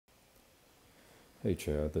Hey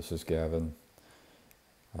Chad, this is Gavin.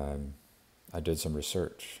 I did some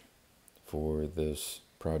research for this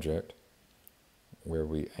project where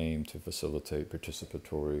we aim to facilitate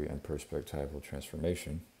participatory and perspectival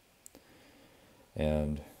transformation.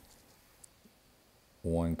 And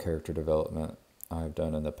one character development I've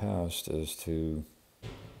done in the past is to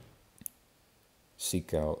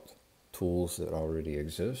seek out tools that already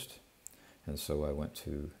exist. And so I went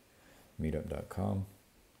to meetup.com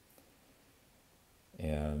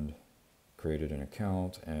and created an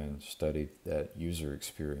account and studied that user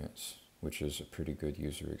experience, which is a pretty good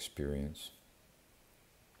user experience.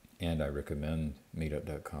 And I recommend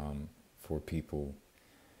meetup.com for people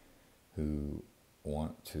who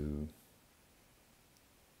want to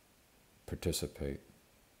participate.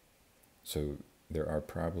 So there are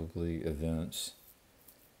probably events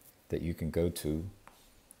that you can go to,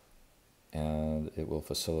 and it will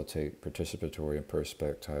facilitate participatory and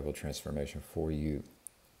perspectival transformation for you.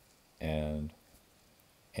 And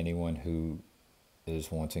anyone who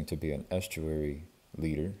is wanting to be an estuary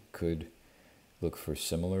leader could look for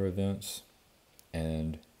similar events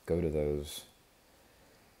and go to those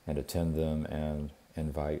and attend them and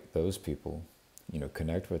invite those people,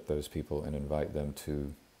 connect with those people and invite them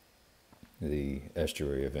to the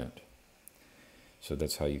estuary event. So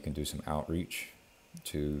that's how you can do some outreach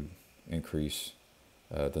to increase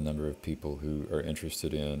the number of people who are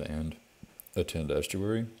interested in and attend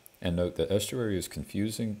estuary. And note that estuary is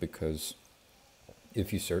confusing because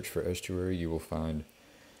if you search for estuary, you will find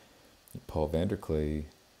Paul Vanderklay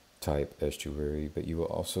type estuary, but you will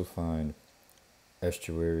also find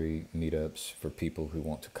estuary meetups for people who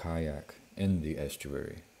want to kayak in the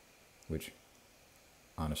estuary, which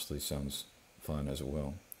honestly sounds fun as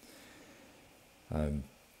well.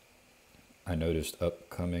 I noticed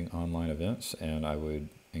upcoming online events, and I would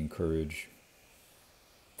encourage,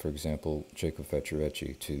 for example, Jacob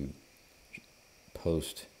Fetcherecci to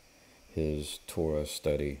post his Torah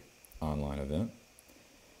study online event.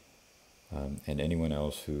 And anyone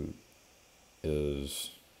else who is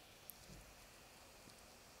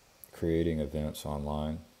creating events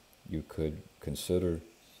online, you could consider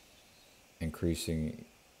increasing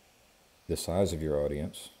the size of your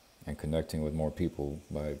audience and connecting with more people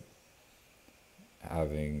by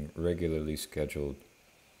having regularly scheduled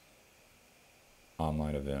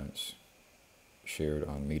online events shared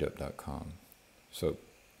on meetup.com. So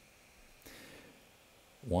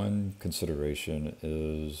one consideration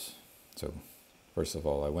is, first of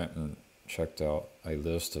all, I went and checked out a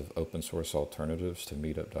list of open source alternatives to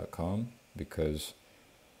meetup.com because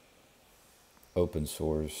open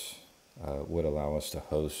source would allow us to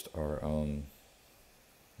host our own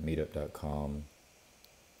meetup.com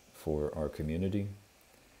for our community.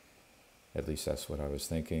 At least that's what I was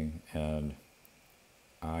thinking. And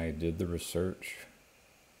I did the research.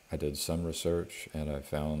 I did some research and I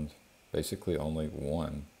found basically only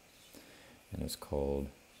one, and it's called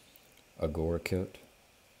agorakit.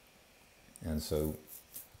 And so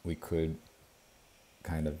we could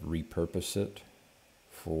kind of repurpose it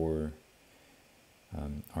for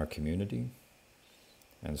our community.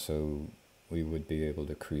 And so we would be able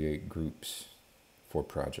to create groups for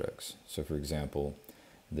projects. So for example,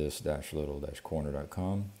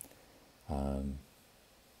 this-little-corner.com,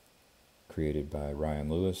 created by Ryan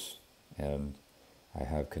Lewis, and I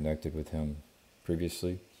have connected with him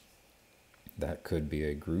previously. That could be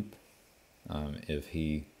a group if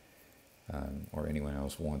he or anyone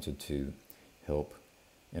else wanted to help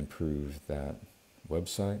improve that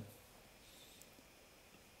website.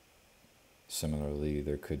 Similarly,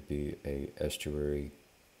 there could be a estuary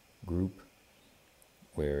group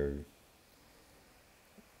where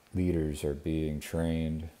leaders are being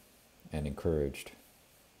trained and encouraged.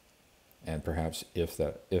 And perhaps if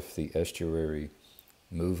the estuary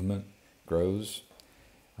movement grows,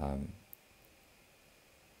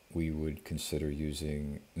 we would consider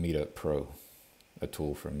using Meetup Pro, a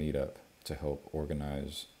tool from Meetup, to help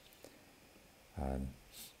organize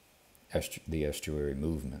the estuary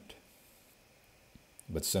movement.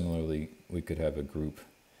 But similarly, we could have a group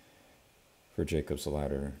for Jacob's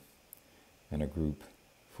Ladder and a group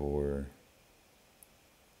for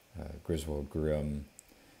Griswold Grimm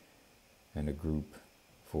and a group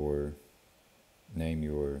for name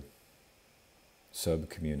your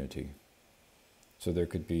sub-community. So there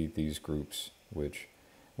could be these groups which,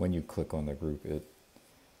 when you click on the group, it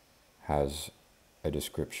has a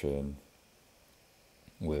description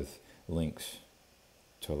with links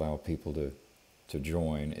to allow people to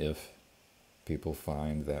join if people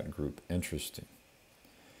find that group interesting.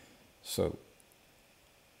 So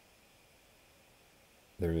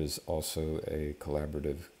there is also a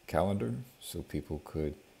collaborative calendar, so people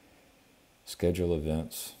could schedule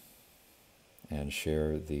events and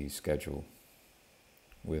share the schedule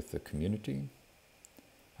with the community.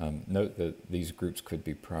 Note that these groups could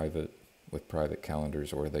be private, with private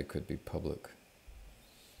calendars, or they could be public.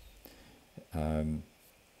 And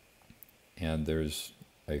there's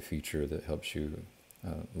a feature that helps you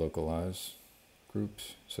localize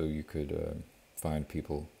groups, so you could find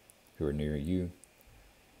people who are near you.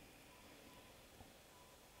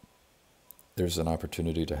 There's an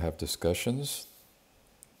opportunity to have discussions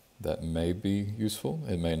that may be useful,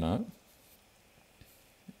 it may not.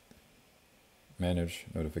 Manage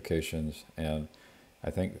notifications, and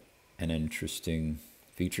I think an interesting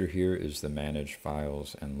feature here is the manage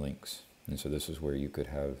files and links. And so this is where you could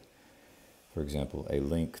have, for example, a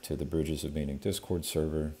link to the Bridges of Meaning Discord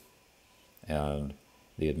server, and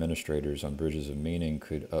the administrators on Bridges of Meaning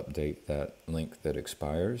could update that link that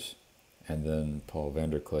expires, and then Paul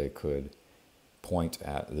Vanderklay could point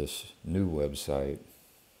at this new website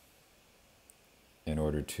in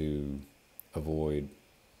order to avoid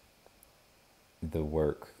the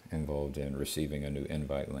work involved in receiving a new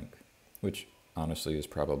invite link, which honestly is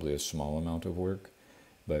probably a small amount of work,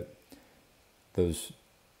 but those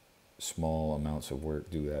small amounts of work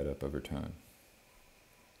do add up over time.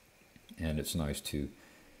 And it's nice to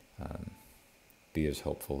be as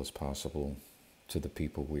helpful as possible to the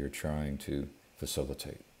people we are trying to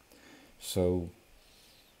facilitate. So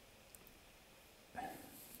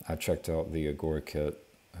I checked out the agorakit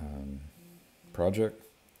project.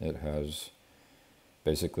 It has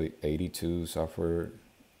basically 82 software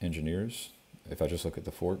engineers. If I just look at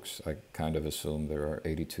the forks, I kind of assume there are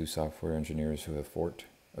 82 software engineers who have forked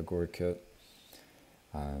agorakit,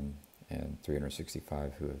 and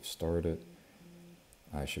 365 who have started it.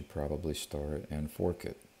 I should probably start and fork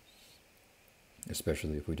it,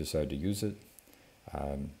 especially if we decide to use it.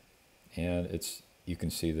 And you can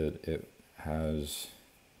see that it was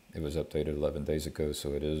updated 11 days ago,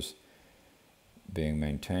 so it is being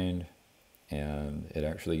maintained. And it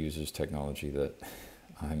actually uses technology that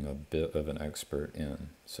I'm a bit of an expert in.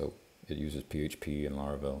 So it uses PHP and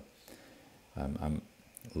Laravel. I'm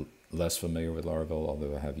less familiar with Laravel,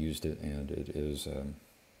 although I have used it, and it is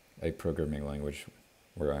a programming language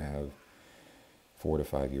where I have 4 to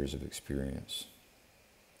 5 years of experience.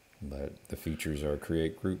 But the features are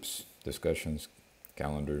create groups, discussions,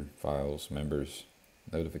 calendar, files, members,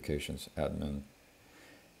 notifications, admin.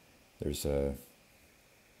 There's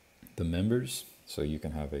the members, so you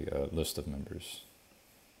can have a list of members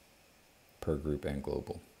per group and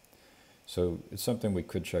global. So it's something we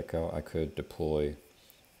could check out. I could deploy,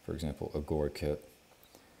 for example, agorakit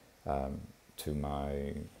to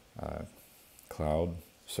my cloud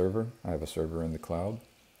server. I have a server in the cloud,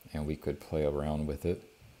 and we could play around with it.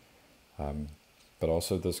 But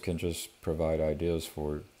also this can just provide ideas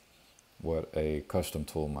for what a custom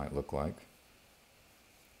tool might look like.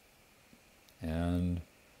 And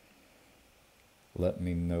let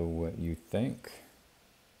me know what you think.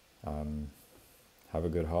 Have a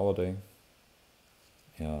good holiday,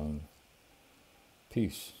 and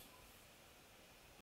peace.